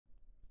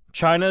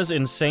China's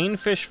insane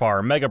fish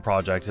farm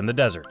megaproject in the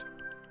desert.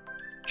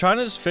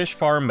 China's fish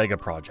farm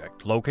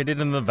megaproject, located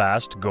in the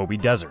vast Gobi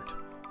Desert,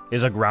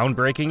 is a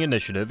groundbreaking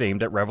initiative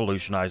aimed at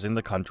revolutionizing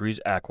the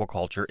country's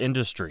aquaculture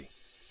industry.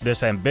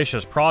 This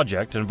ambitious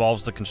project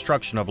involves the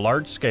construction of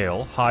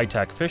large-scale,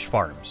 high-tech fish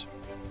farms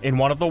in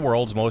one of the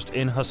world's most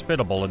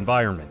inhospitable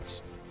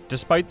environments.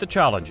 Despite the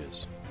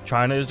challenges,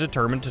 China is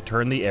determined to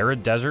turn the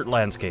arid desert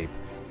landscape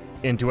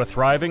into a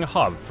thriving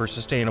hub for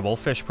sustainable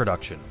fish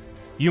production.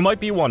 You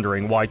might be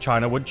wondering why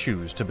China would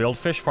choose to build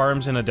fish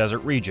farms in a desert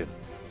region.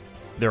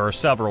 There are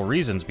several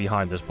reasons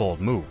behind this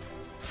bold move.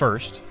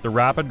 First, the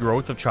rapid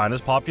growth of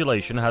China's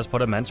population has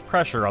put immense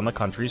pressure on the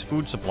country's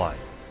food supply,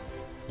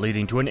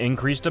 leading to an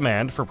increased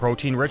demand for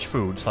protein-rich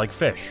foods like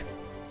fish.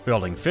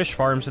 Building fish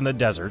farms in the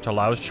desert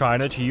allows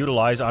China to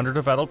utilize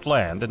underdeveloped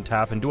land and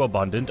tap into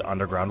abundant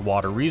underground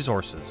water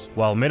resources,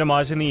 while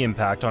minimizing the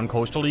impact on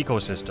coastal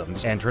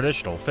ecosystems and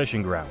traditional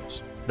fishing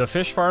grounds. The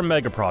fish farm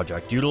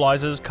megaproject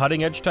utilizes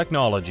cutting-edge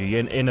technology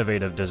and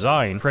innovative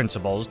design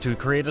principles to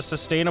create a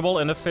sustainable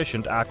and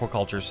efficient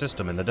aquaculture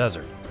system in the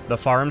desert. The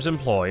farms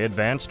employ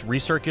advanced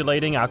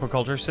recirculating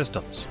aquaculture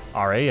systems,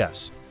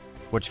 RAS,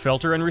 which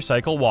filter and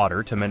recycle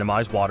water to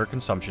minimize water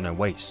consumption and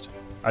waste.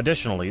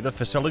 Additionally, the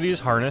facilities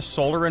harness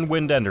solar and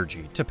wind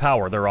energy to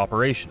power their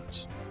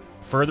operations,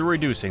 further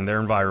reducing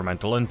their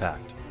environmental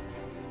impact.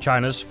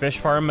 China's fish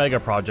farm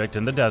megaproject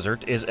in the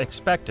desert is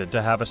expected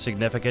to have a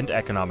significant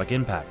economic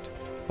impact,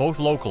 both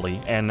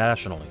locally and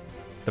nationally.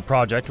 The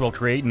project will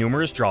create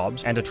numerous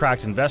jobs and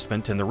attract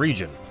investment in the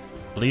region,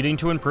 leading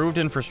to improved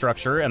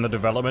infrastructure and the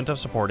development of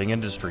supporting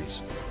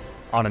industries.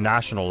 On a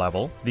national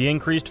level, the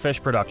increased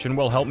fish production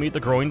will help meet the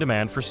growing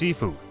demand for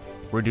seafood,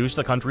 reduce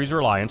the country's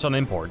reliance on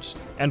imports,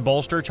 and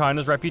bolster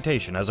China's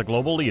reputation as a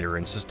global leader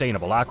in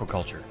sustainable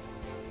aquaculture.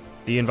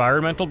 The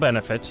environmental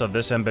benefits of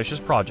this ambitious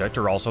project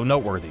are also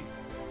noteworthy.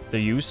 The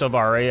use of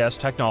RAS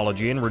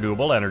technology and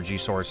renewable energy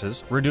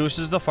sources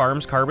reduces the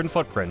farm's carbon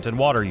footprint and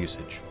water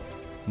usage.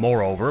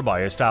 Moreover,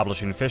 by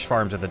establishing fish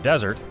farms in the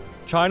desert,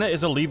 China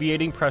is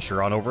alleviating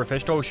pressure on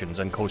overfished oceans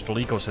and coastal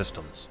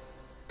ecosystems,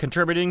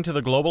 contributing to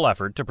the global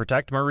effort to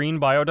protect marine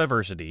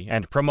biodiversity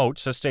and promote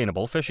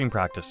sustainable fishing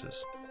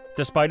practices.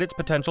 Despite its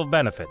potential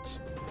benefits,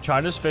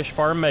 China's fish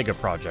farm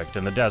megaproject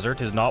in the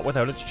desert is not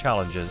without its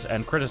challenges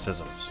and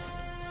criticisms.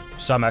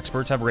 Some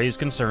experts have raised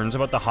concerns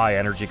about the high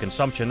energy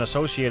consumption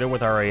associated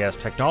with RAS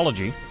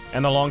technology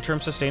and the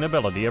long-term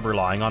sustainability of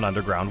relying on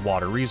underground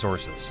water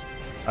resources.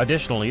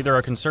 Additionally, there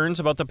are concerns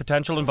about the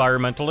potential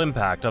environmental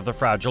impact of the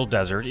fragile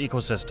desert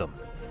ecosystem,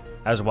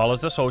 as well as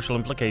the social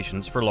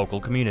implications for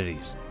local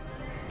communities.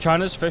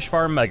 China's fish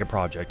farm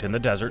megaproject in the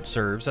desert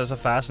serves as a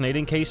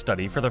fascinating case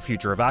study for the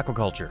future of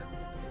aquaculture.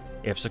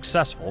 If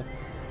successful,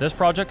 this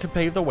project could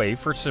pave the way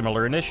for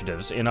similar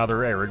initiatives in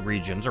other arid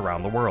regions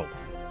around the world,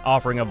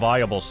 offering a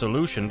viable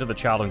solution to the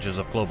challenges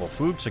of global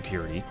food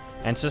security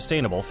and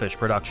sustainable fish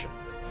production.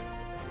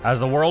 As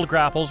the world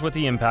grapples with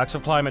the impacts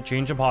of climate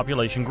change and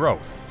population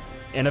growth,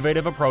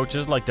 innovative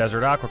approaches like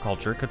desert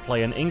aquaculture could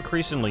play an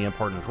increasingly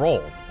important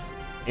role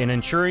in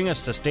ensuring a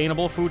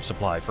sustainable food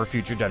supply for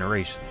future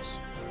generations.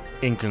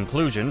 In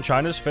conclusion,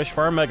 China's fish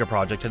farm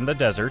megaproject in the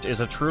desert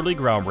is a truly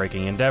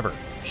groundbreaking endeavor,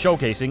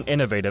 showcasing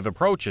innovative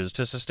approaches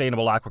to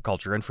sustainable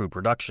aquaculture and food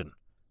production.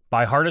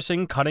 By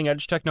harnessing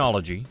cutting-edge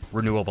technology,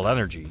 renewable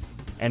energy,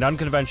 and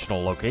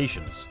unconventional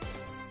locations,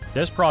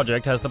 this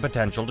project has the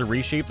potential to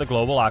reshape the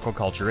global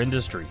aquaculture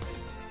industry,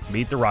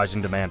 meet the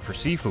rising demand for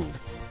seafood,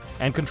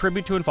 and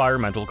contribute to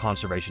environmental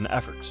conservation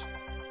efforts.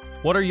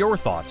 What are your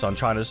thoughts on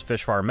China's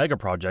fish farm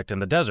megaproject in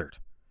the desert?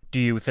 Do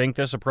you think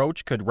this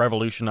approach could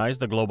revolutionize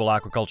the global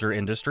aquaculture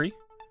industry?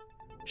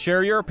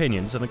 Share your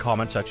opinions in the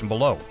comment section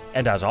below.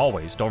 And as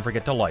always, don't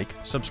forget to like,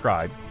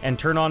 subscribe, and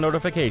turn on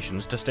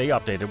notifications to stay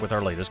updated with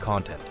our latest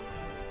content.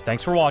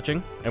 Thanks for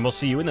watching, and we'll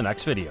see you in the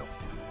next video.